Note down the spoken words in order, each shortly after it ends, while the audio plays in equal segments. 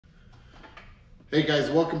Hey guys,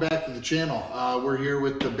 welcome back to the channel. We're here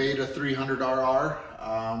with the Beta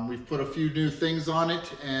 300RR. We've put a few new things on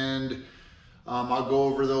it, and I'll go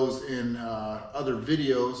over those in other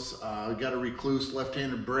videos. Got a Recluse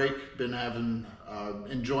left-handed brake. Been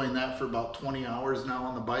enjoying that for about 20 hours now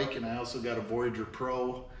on the bike, and I also got a Voyager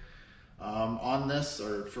Pro on this,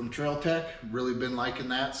 or from Trail Tech. Really been liking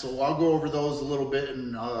that, so I'll go over those a little bit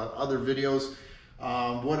in other videos.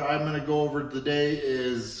 What I'm going to go over today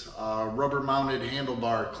is rubber mounted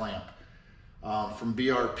handlebar clamp from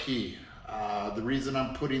BRP. The reason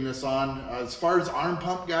I'm putting this on, as far as arm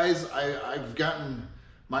pump guys, I've gotten,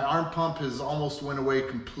 my arm pump has almost went away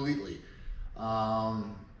completely.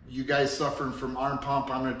 You guys suffering from arm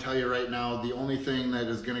pump, I'm going to tell you right now, the only thing that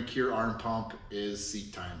is going to cure arm pump is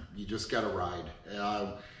seat time. You just got to ride.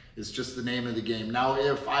 It's just the name of the game. Now,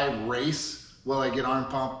 if I race, will I get arm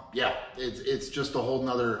pump? Yeah, it's just a whole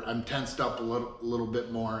nother, I'm tensed up a little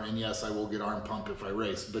bit more, and yes, I will get arm pump if I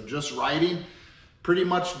race. But just riding, pretty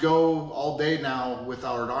much go all day now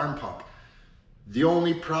without arm pump. The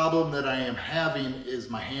only problem that I am having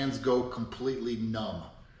is my hands go completely numb.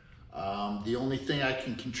 The only thing I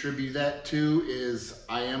can contribute that to is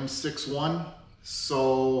I am 6'1",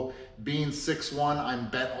 so being 6'1", I'm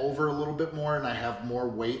bent over a little bit more and I have more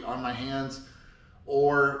weight on my hands.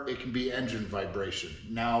 Or it can be engine vibration.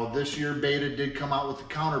 Now, this year Beta did come out with a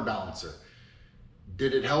counterbalancer.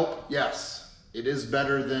 Did it help? Yes. It is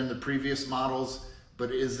better than the previous models,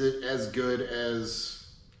 but is it as good as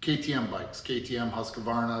KTM bikes? KTM,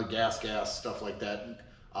 Husqvarna, Gas, stuff like that?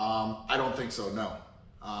 I don't think so, no.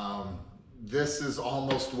 This is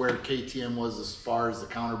almost where KTM was as far as the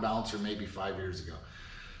counterbalancer maybe 5 years ago.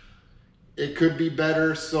 It could be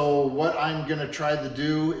better, so what I'm gonna try to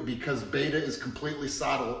do, because Beta is completely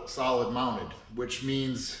solid mounted, which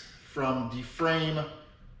means from the frame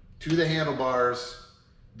to the handlebars,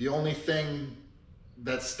 the only thing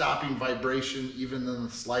that's stopping vibration, even in the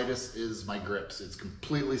slightest, is my grips. It's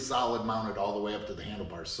completely solid mounted all the way up to the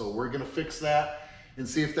handlebars. So we're gonna fix that and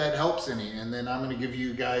see if that helps any, and then I'm gonna give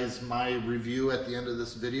you guys my review at the end of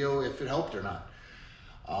this video if it helped or not.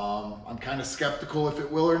 I'm kind of skeptical if it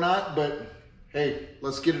will or not, but hey,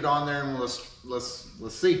 let's get it on there and let's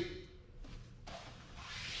see.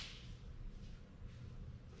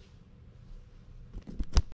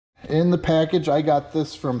 In the package, I got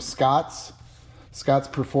this from Scott's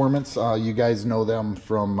Performance. You guys know them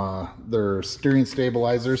from their steering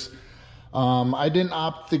stabilizers. I didn't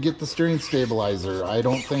opt to get the steering stabilizer. I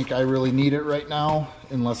don't think I really need it right now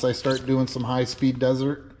unless I start doing some high-speed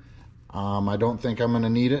desert. I don't think I'm going to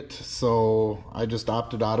need it, so I just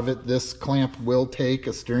opted out of it. This clamp will take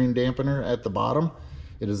a steering dampener at the bottom.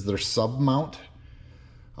 It is their sub mount.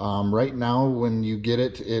 Right now, when you get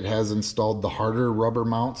it, it has installed the harder rubber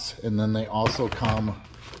mounts, and then they also come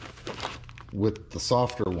with the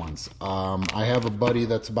softer ones. I have a buddy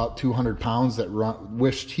that's about 200 pounds that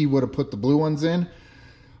wished he would have put the blue ones in.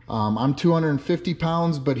 I'm 250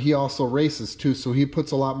 pounds, but he also races too, so he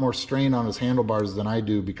puts a lot more strain on his handlebars than I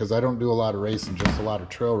do, because I don't do a lot of racing, just a lot of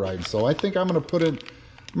trail riding. So I think I'm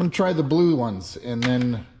gonna try the blue ones, and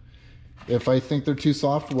then if I think they're too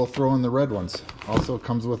soft, we'll throw in the red ones. Also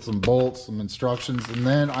comes with some bolts, some instructions, and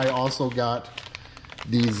then I also got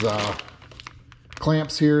these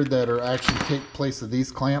clamps here that are actually take place of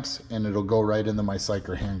these clamps, and it'll go right into my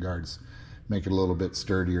Cycler handguards. Make it a little bit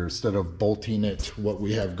sturdier instead of bolting it, what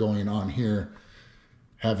we have going on here,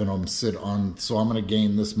 having them sit on. So I'm going to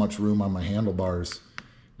gain this much room on my handlebars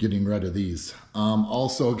getting rid of these.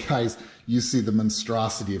 Also, guys, you see the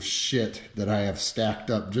monstrosity of shit that I have stacked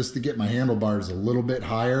up just to get my handlebars a little bit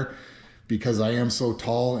higher, because I am so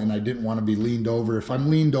tall and I didn't want to be leaned over. If I'm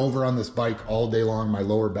leaned over on this bike all day long, my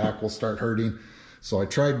lower back will start hurting. So I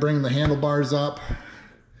tried bringing the handlebars up.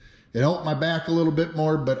 It helped my back a little bit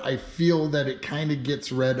more, but I feel that it kind of gets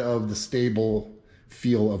rid of the stable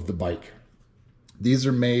feel of the bike. These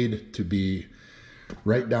are made to be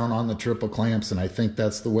right down on the triple clamps, and I think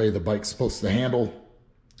that's the way the bike's supposed to handle.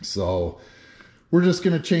 So we're just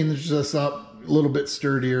going to change this up a little bit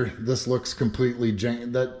sturdier. This looks completely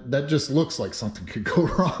jank. That just looks like something could go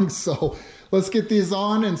wrong. So let's get these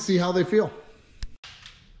on and see how they feel.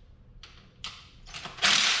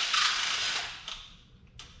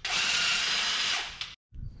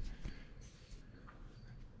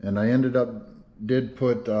 And I did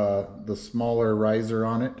put the smaller riser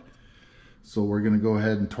on it. So we're gonna go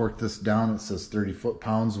ahead and torque this down. It says 30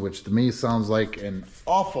 foot-pounds, which to me sounds like an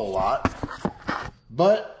awful lot,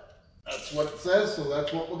 but that's what it says, so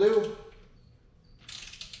that's what we'll do.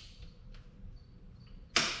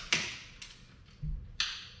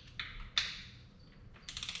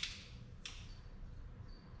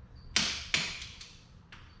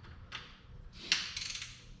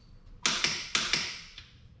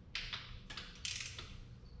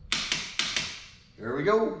 There we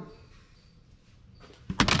go.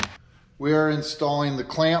 We are installing the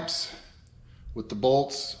clamps with the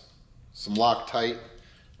bolts, some Loctite,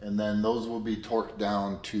 and then those will be torqued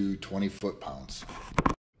down to 20 foot-pounds.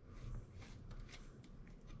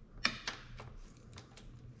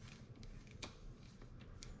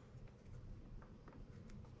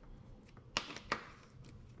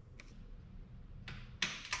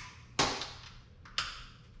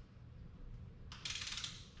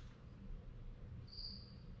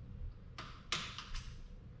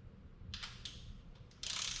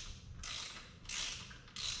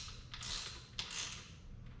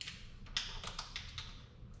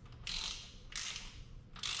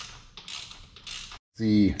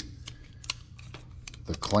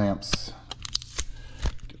 The clamps,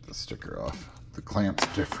 get the sticker off, the clamps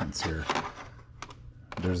difference here.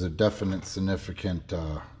 There's a definite significant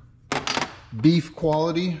beef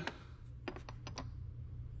quality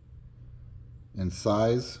and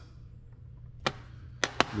size.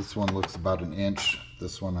 This one looks about 1 inch.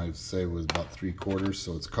 This one I'd say was about 3/4,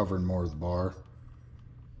 so it's covering more of the bar.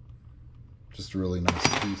 Just a really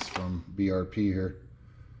nice piece from BRP here.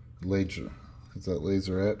 Is that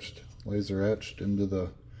laser etched? Laser etched into the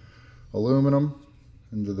aluminum,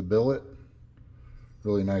 into the billet.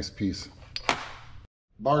 Really nice piece.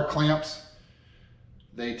 Bar clamps,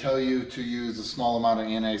 they tell you to use a small amount of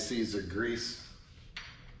anti-seize grease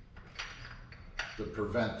to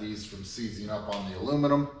prevent these from seizing up on the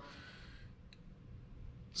aluminum.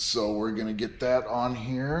 So we're gonna get that on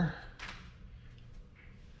here.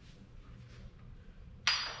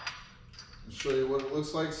 Show you what it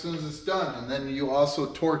looks like as soon as it's done. And then you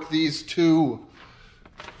also torque these to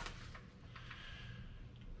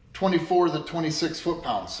 24 to 26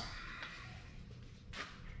 foot-pounds.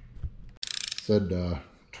 Said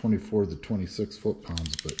 24 to 26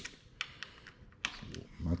 foot-pounds, but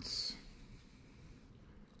that's,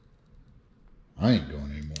 I ain't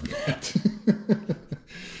going any more than that.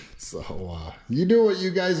 So you do what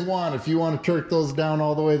you guys want. If you want to torque those down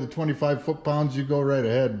all the way to 25 foot-pounds, you go right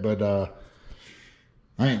ahead, but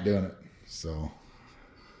I ain't doing it. So,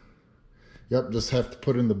 yep, just have to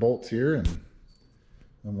put in the bolts here and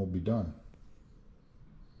then we'll be done.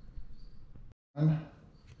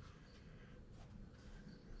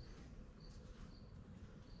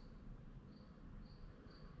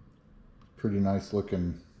 Pretty nice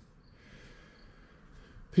looking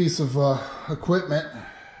piece of equipment.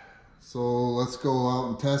 So let's go out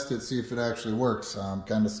and test it, see if it actually works. I'm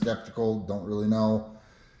kind of skeptical, don't really know.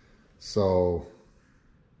 So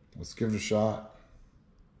let's give it a shot.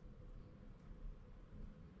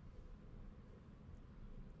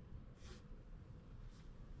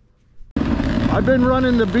 I've been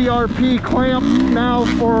running the BRP clamp now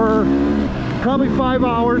for probably 5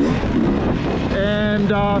 hours,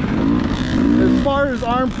 and as far as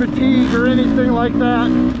arm fatigue or anything like that,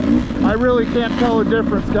 I really can't tell a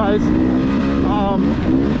difference, guys.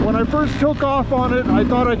 When I first took off on it, I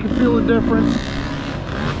thought I could feel a difference,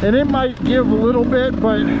 and it might give a little bit,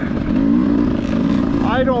 but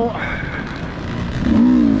I don't.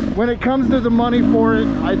 When it comes to the money for it,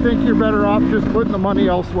 I think you're better off just putting the money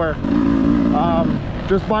elsewhere.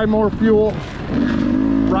 Just buy more fuel,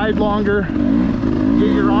 ride longer,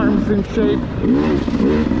 get your arms in shape,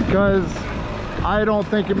 because I don't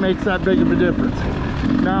think it makes that big of a difference.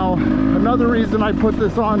 Now, another reason I put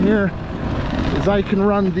this on here is I can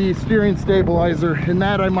run the steering stabilizer, and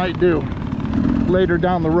that I might do later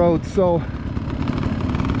down the road. So,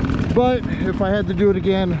 but if I had to do it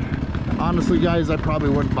again, honestly guys, I probably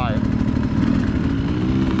wouldn't buy it.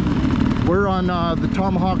 We're on the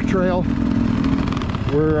Tomahawk Trail.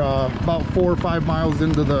 We're about 4 or 5 miles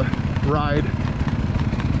into the ride,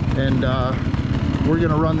 and we're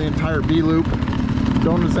gonna run the entire B loop.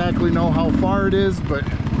 Don't exactly know how far it is, but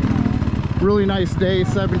really nice day,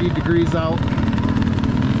 70 degrees out.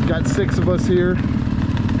 Got 6 of us here.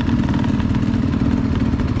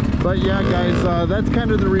 But yeah guys, that's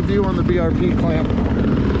kind of the review on the BRP clamp.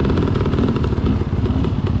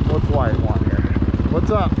 What's Wyatt want here?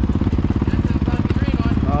 What's up?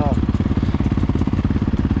 Oh.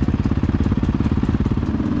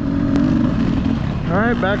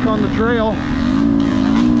 Alright, back on the trail.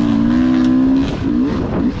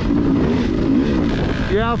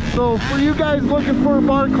 Yeah, so for you guys looking for a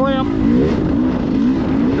bar clamp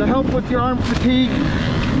to help with your arm fatigue,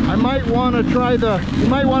 I might want to try you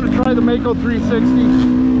might want to try the Mako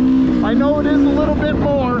 360. I know it is a little bit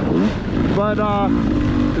more, but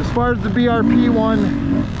as far as the BRP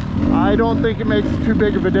one, I don't think it makes too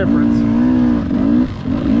big of a difference.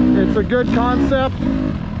 It's a good concept.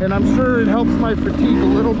 and I'm sure it helps my fatigue a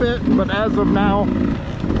little bit, but as of now,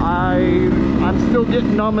 I'm still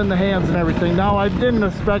getting numb in the hands and everything. Now, I didn't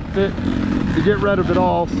expect it to get rid of it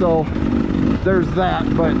all, so there's that.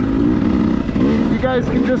 But you guys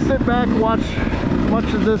can just sit back, watch as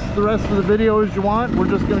much of this, the rest of the video as you want. We're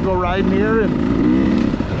just gonna go riding here,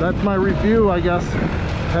 and that's my review, I guess.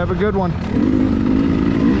 Have a good one.